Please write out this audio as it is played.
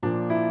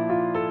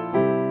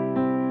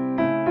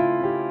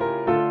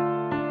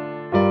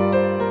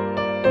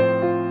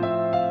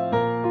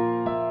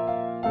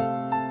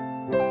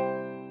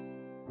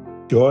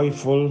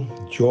Joyful,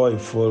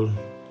 joyful,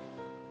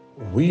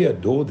 we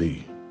adore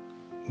thee,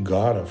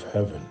 God of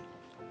heaven,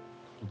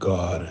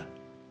 God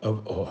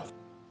of earth.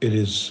 It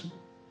is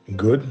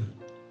good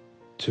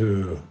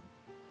to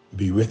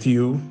be with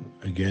you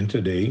again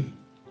today.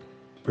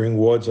 Bring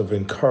words of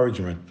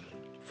encouragement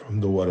from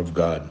the Word of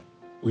God.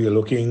 We are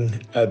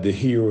looking at the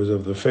heroes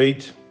of the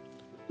faith.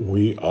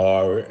 We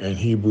are in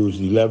Hebrews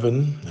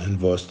 11 and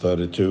verse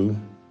 32.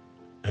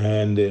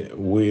 And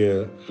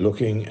we're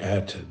looking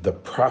at the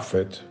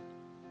prophet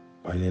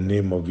by the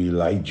name of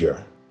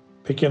Elijah.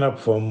 Picking up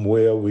from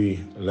where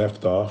we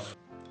left off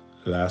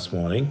last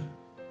morning,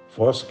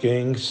 1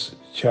 Kings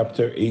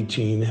chapter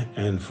 18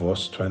 and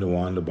verse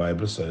 21, the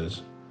Bible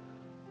says,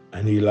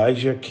 "And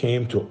Elijah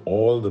came to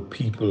all the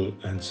people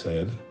and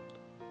said,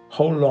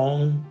 How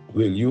long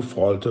will you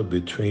falter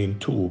between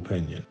two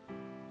opinions?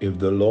 If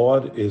the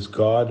Lord is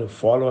God,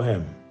 follow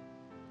him.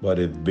 But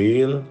if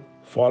Baal,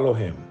 follow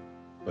him."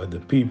 But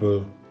the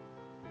people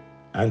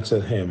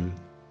answered him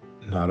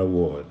not a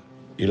word.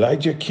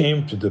 Elijah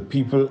came to the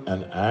people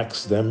and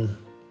asked them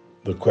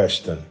the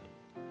question,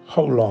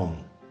 How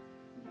long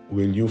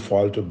will you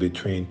falter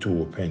between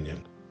two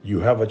opinions? You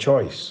have a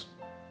choice.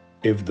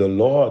 If the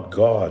Lord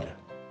God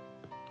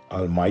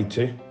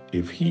Almighty,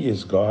 if he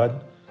is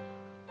God,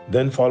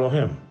 then follow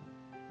him.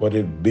 But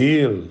if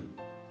Baal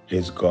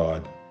is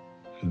God,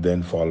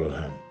 then follow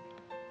him.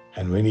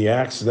 And when he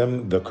asked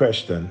them the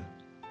question,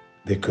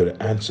 they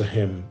could answer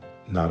him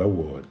not a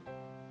word.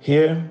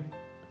 Here,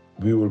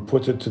 we will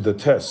put it to the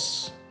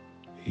test.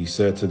 He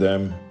said to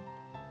them,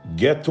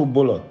 Get 2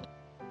 bullocks,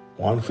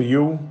 one for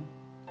you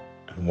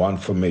and one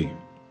for me.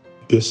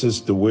 This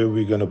is the way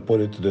we're going to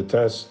put it to the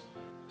test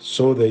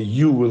so that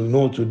you will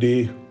know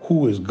today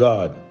who is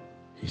God.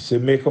 He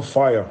said, Make a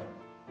fire,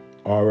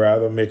 or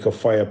rather make a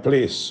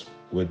fireplace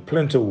with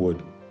plenty of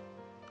wood.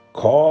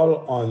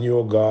 Call on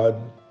your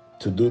God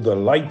to do the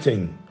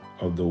lighting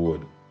of the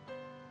wood.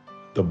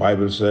 The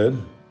Bible said,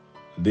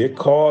 they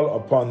call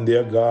upon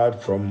their God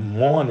from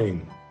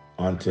morning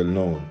until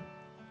noon,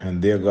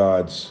 and their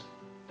gods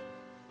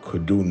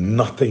could do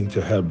nothing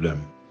to help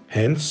them.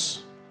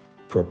 Hence,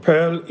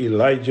 propel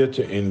Elijah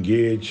to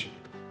engage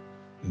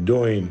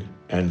doing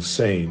and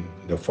saying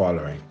the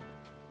following.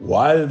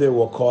 While they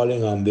were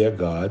calling on their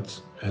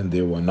gods and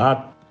they were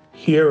not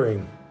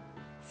hearing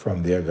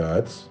from their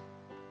gods,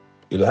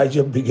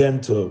 Elijah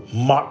began to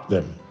mock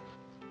them.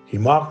 He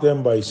mocked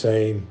them by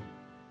saying,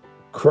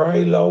 Cry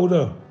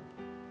louder.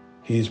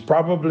 He's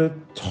probably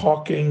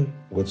talking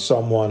with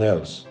someone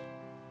else.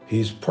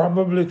 He's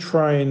probably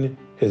trying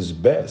his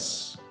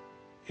best.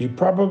 He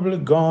probably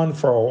gone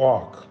for a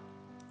walk.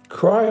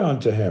 Cry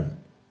unto him.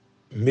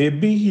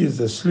 Maybe he is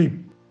asleep.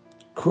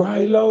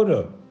 Cry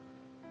louder.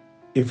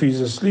 If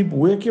he's asleep,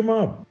 wake him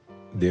up.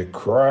 They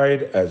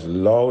cried as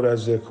loud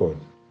as they could.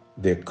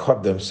 They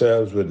cut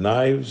themselves with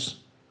knives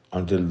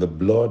until the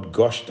blood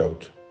gushed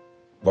out,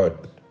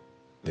 but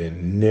they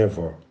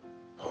never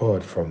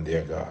heard from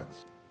their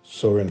gods.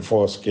 So in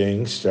 1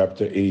 Kings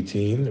chapter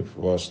 18,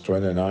 verse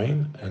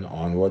 29 and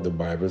onward, the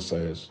Bible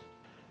says,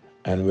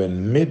 And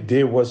when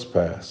midday was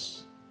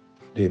past,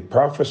 they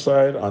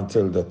prophesied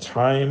until the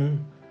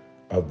time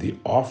of the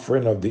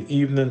offering of the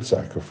evening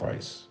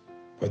sacrifice.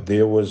 But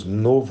there was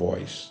no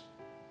voice.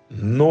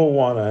 No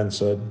one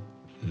answered.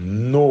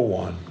 No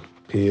one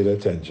paid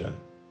attention.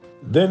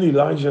 Then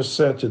Elijah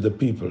said to the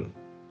people,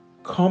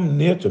 Come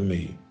near to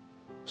me.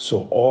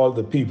 So all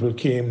the people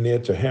came near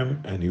to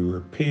him, and he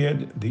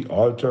repaired the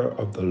altar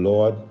of the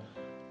Lord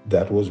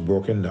that was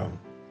broken down.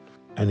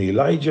 And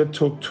Elijah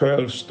took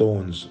 12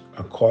 stones,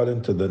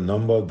 according to the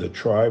number of the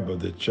tribe of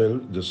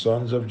the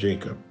sons of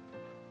Jacob,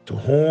 to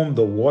whom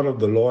the word of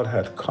the Lord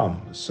had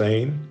come,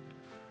 saying,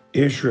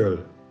 Israel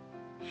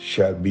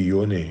shall be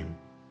your name.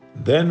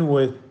 Then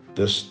with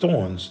the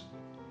stones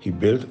he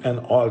built an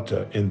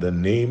altar in the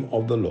name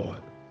of the Lord,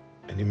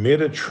 and he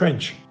made a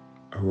trench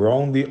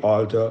around the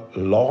altar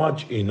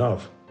large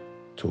enough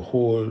to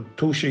hold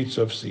 2 sheets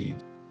of seed.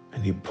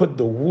 And he put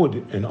the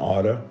wood in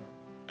order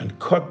and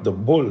cut the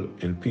bull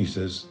in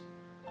pieces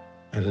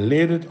and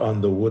laid it on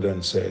the wood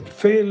and said,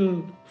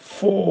 Fill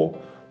 4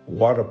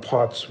 water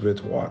pots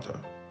with water.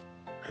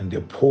 And they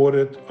poured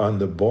it on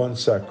the burnt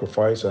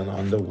sacrifice and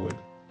on the wood.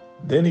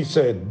 Then he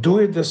said, Do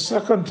it the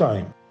second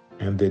time.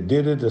 And they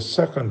did it the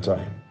second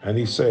time. And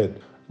he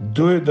said,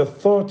 Do it the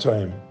third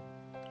time.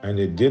 And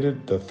they did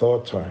it the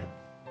third time.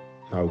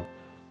 Now,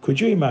 could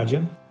you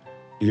imagine?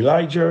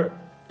 Elijah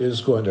is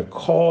going to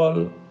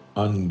call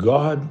on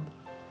God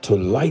to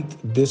light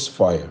this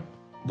fire.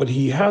 But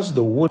he has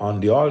the wood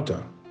on the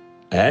altar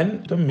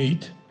and the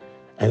meat,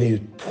 and he's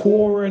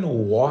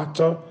pouring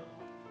water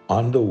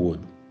on the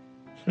wood.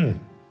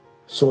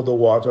 So the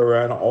water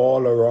ran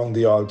all around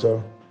the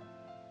altar,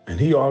 and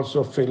he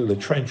also filled the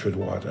trench with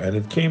water. And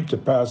it came to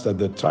pass at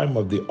the time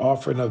of the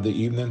offering of the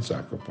evening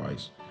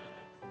sacrifice,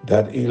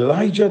 that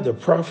Elijah the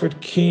prophet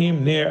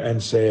came near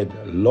and said,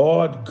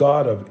 Lord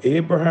God of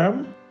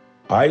Abraham,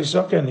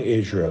 Isaac, and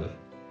Israel,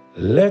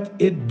 let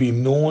it be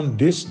known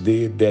this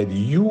day that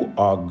you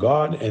are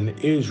God in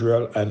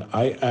Israel, and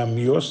I am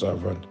your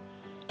servant,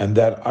 and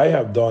that I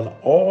have done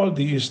all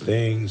these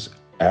things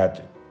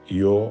at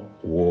your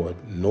word.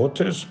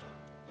 Notice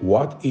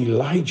what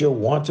Elijah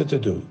wanted to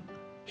do.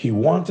 He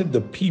wanted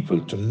the people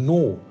to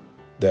know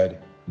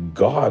that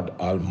God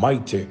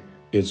Almighty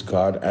is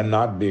God and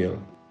not Baal.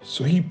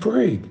 So he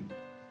prayed.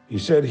 He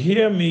said,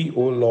 "Hear me,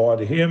 O Lord,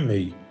 hear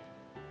me,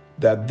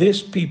 that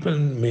this people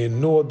may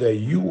know that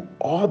you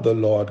are the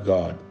Lord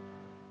God,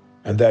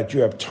 and that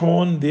you have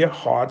turned their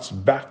hearts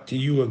back to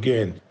you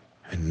again."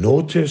 And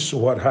notice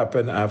what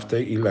happened after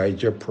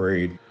Elijah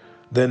prayed.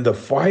 Then the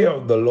fire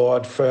of the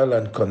Lord fell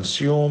and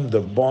consumed the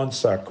burnt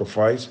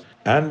sacrifice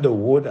and the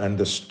wood and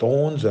the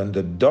stones and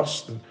the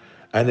dust,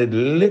 and it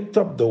licked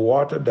up the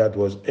water that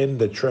was in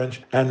the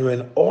trench. And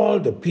when all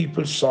the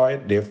people saw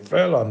it, they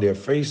fell on their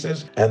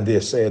faces and they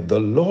said, "The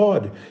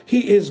Lord,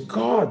 He is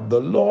God. The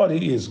Lord,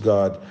 He is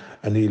God."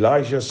 And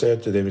Elijah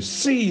said to them,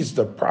 "Seize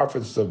the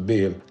prophets of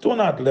Baal. Do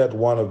not let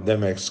one of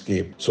them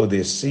escape." So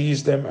they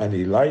seized them, and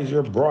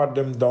Elijah brought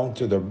them down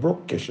to the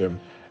brook Kishon,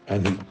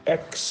 and he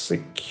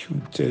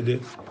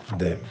executed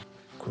them.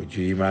 Could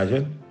you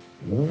imagine?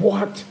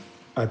 What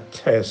a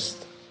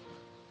test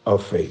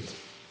of faith.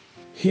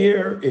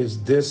 Here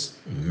is this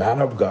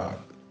man of God,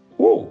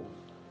 who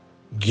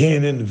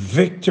gaining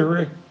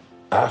victory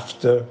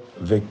after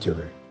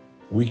victory.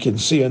 We can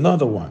see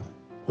another one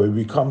where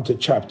we come to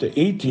chapter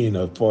 18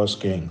 of 1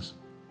 Kings,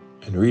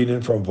 and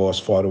reading from verse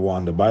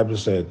 41, the Bible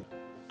said,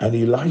 "And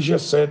Elijah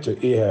said to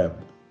Ahab,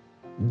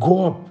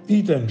 Go up,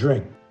 eat and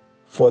drink,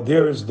 for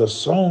there is the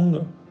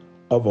song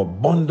of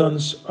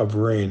abundance of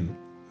rain."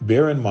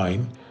 Bear in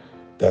mind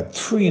that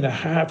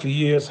 3.5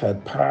 years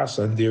had passed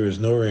and there is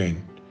no rain.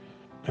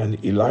 And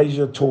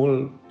Elijah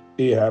told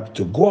Ahab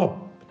to go up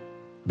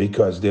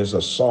because there's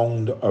a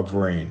sound of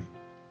rain.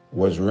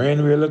 Was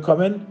rain really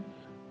coming?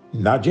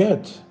 Not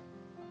yet.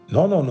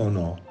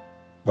 No.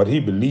 But he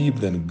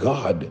believed in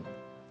God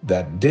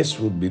that this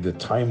would be the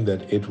time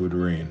that it would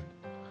rain.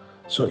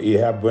 So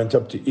Ahab went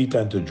up to eat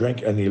and to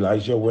drink, and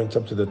Elijah went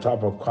up to the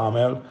top of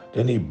Carmel.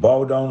 Then he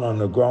bowed down on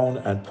the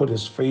ground and put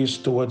his face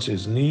towards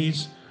his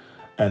knees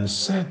and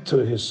said to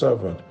his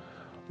servant,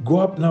 "Go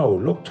up now,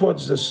 look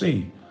towards the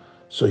sea."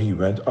 So he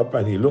went up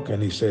and he looked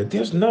and he said,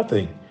 "There's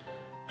nothing."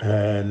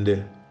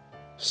 And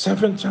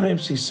 7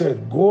 times he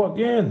said, "Go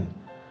again."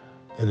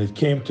 And it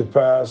came to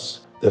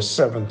pass the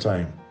 7th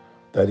time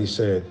that he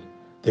said,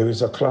 "There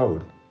is a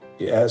cloud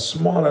as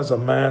small as a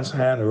man's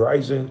hand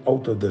rising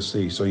out of the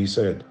sea." So he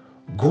said,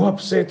 "Go up,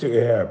 say to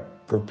Ahab,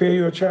 prepare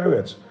your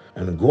chariots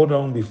and go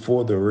down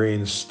before the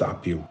rain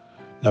stop you."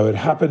 Now it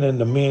happened in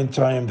the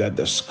meantime that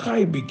the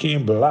sky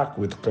became black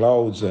with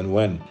clouds and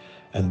wind,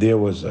 and there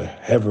was a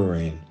heavy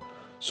rain.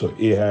 So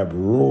Ahab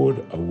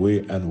rode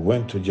away and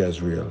went to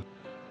Jezreel.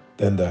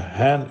 Then the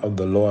hand of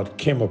the Lord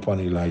came upon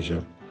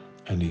Elijah,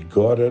 and he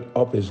girded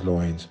up his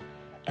loins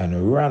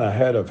and ran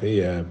ahead of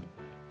Ahab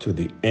to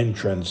the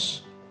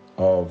entrance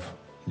of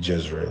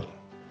Jezreel.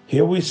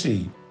 Here we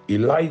see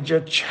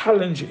Elijah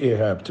challenged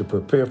Ahab to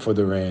prepare for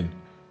the rain.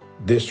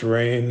 This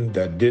rain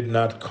that did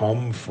not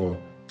come for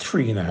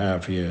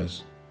 3.5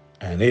 years,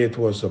 and it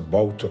was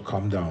about to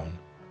come down.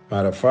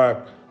 Matter of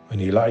fact, when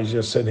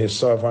Elijah sent his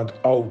servant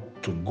out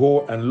to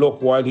go and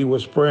look while he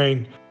was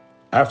praying,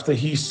 after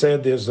he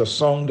said there's a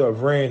sound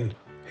of rain,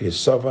 his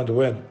servant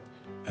went,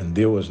 and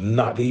there was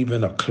not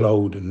even a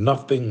cloud,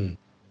 nothing.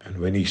 And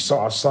when he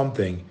saw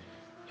something,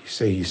 he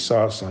said he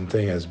saw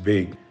something as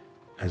big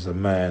as a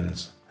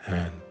man's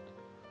hand.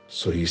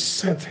 So he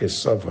sent his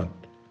servant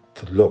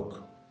to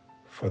look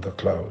for the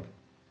cloud.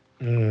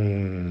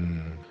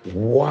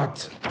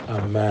 What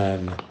a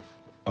man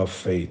of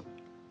faith.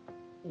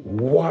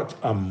 What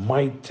a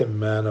mighty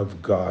man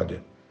of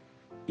God,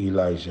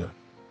 Elijah.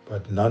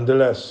 But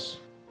nonetheless,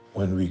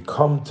 when we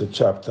come to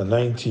chapter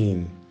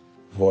 19,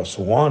 verse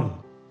 1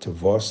 to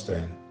verse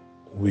 10,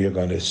 we are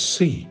going to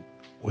see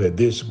where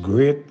this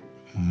great,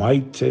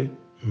 mighty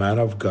man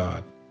of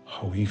God,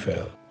 how he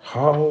fell,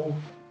 how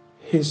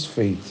his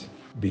faith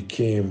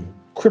became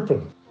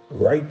crippled.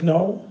 Right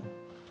now,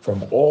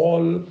 from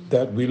all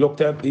that we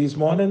looked at these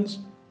mornings,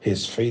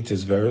 his faith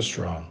is very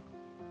strong,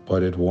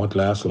 but it won't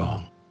last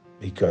long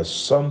because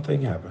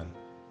something happened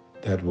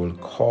that will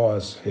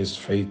cause his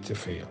faith to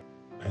fail.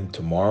 And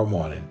tomorrow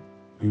morning,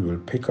 we will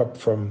pick up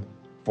from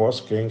 1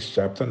 Kings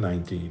chapter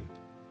 19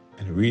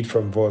 and read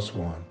from verse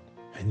 1,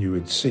 and you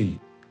would see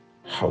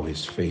how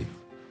his faith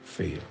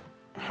failed,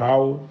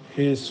 how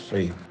his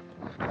faith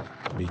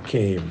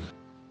became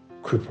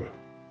crippled.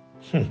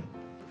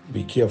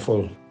 Be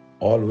careful.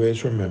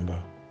 Always remember,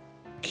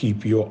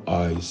 keep your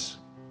eyes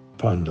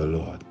upon the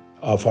Lord.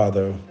 Our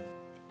Father,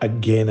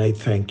 again I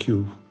thank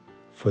you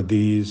for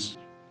these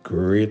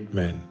great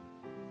men.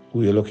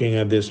 We are looking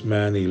at this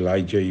man,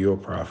 Elijah, your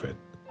prophet.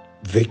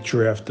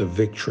 Victory after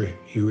victory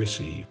he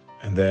received.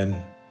 And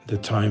then the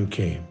time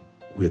came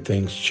where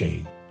things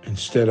changed.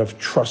 Instead of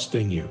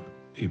trusting you,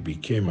 he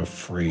became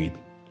afraid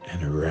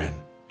and ran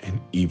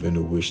and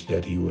even wished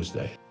that he was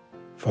dead.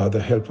 Father,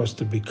 help us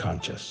to be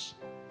conscious,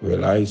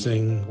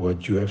 realizing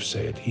what you have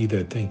said. He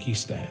that think he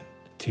stand,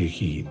 take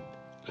heed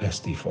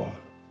lest he fall.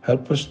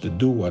 Help us to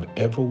do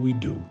whatever we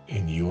do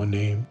in your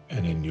name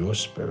and in your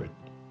spirit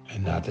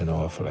and not in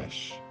our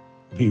flesh.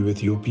 Be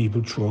with your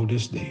people throughout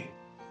this day.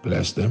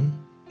 Bless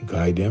them,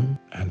 guide them,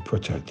 and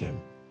protect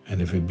them.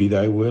 And if it be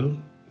thy will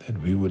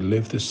that we would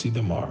live to see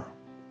tomorrow,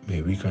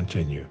 may we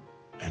continue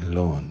and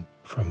learn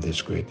from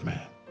this great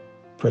man.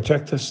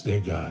 Protect us, dear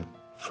God,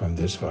 from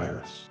this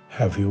virus.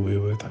 Have your way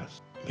with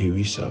us. May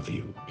we serve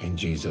you. In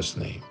Jesus'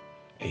 name,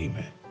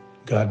 amen.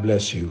 God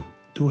bless you.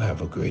 Do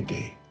have a great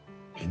day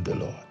in the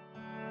Lord.